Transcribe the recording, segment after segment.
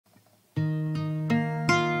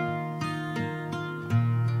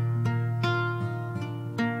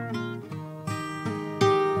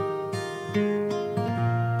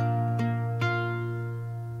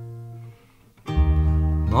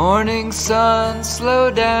Morning sun,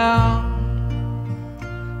 slow down.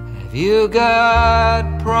 Have you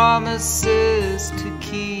got promises to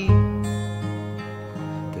keep?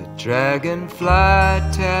 The dragonfly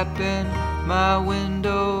tapping my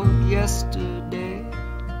window yesterday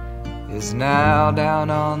is now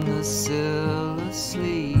down on the sill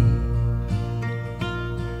asleep.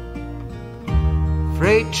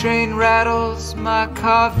 Freight train rattles my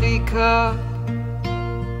coffee cup.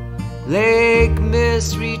 Lake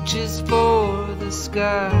mist reaches for the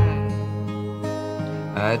sky.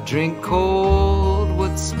 I drink cold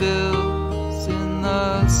what spills in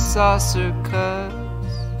the saucer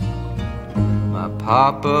cups. My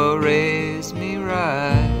papa raised me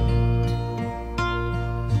right.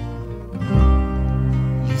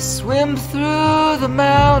 You swim through the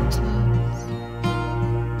mountains,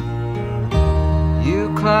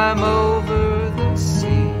 you climb over the sea.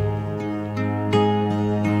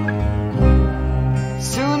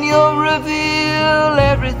 Soon you'll reveal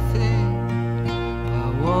everything,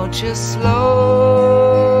 but won't you slow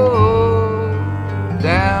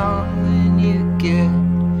down when you get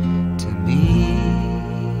to me?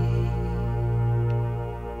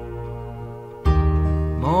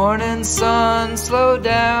 Morning sun, slow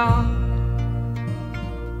down.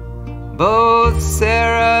 Both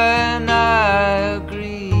Sarah and I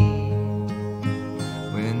agree.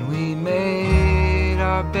 When we made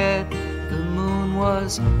our bed,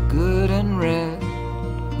 was good and red.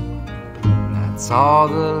 That's all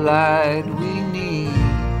the light we need.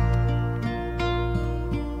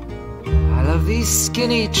 I love these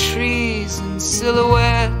skinny trees in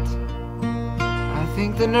silhouette. I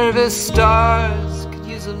think the nervous stars could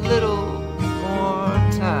use a little more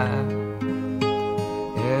time.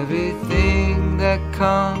 Everything that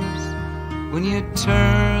comes when you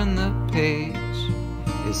turn the page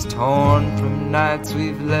is torn from nights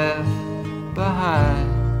we've left behind.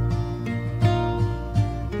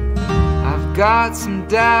 I've got some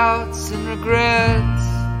doubts and regrets.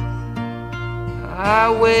 I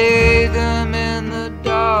weigh them in the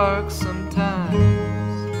dark sometimes,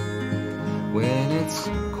 when it's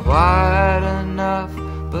quiet enough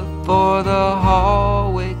but for the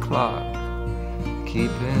hallway clock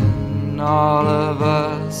keeping all of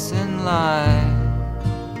us in line.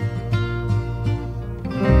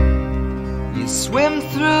 You swim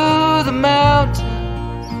through the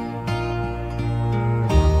mountains,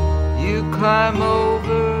 you climb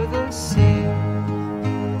over the sea.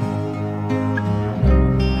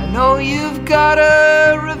 I know you've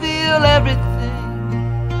gotta reveal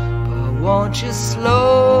everything, but won't you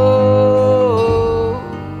slow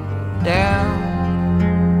down?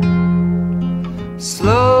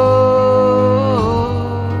 Slow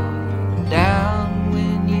down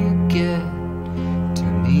when you get to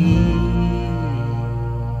me.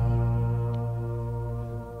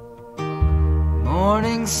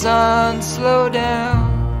 Morning sun, slow down.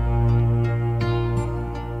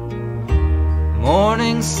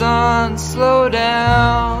 Morning sun, slow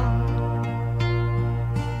down.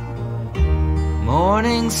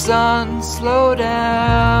 Morning sun, slow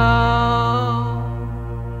down.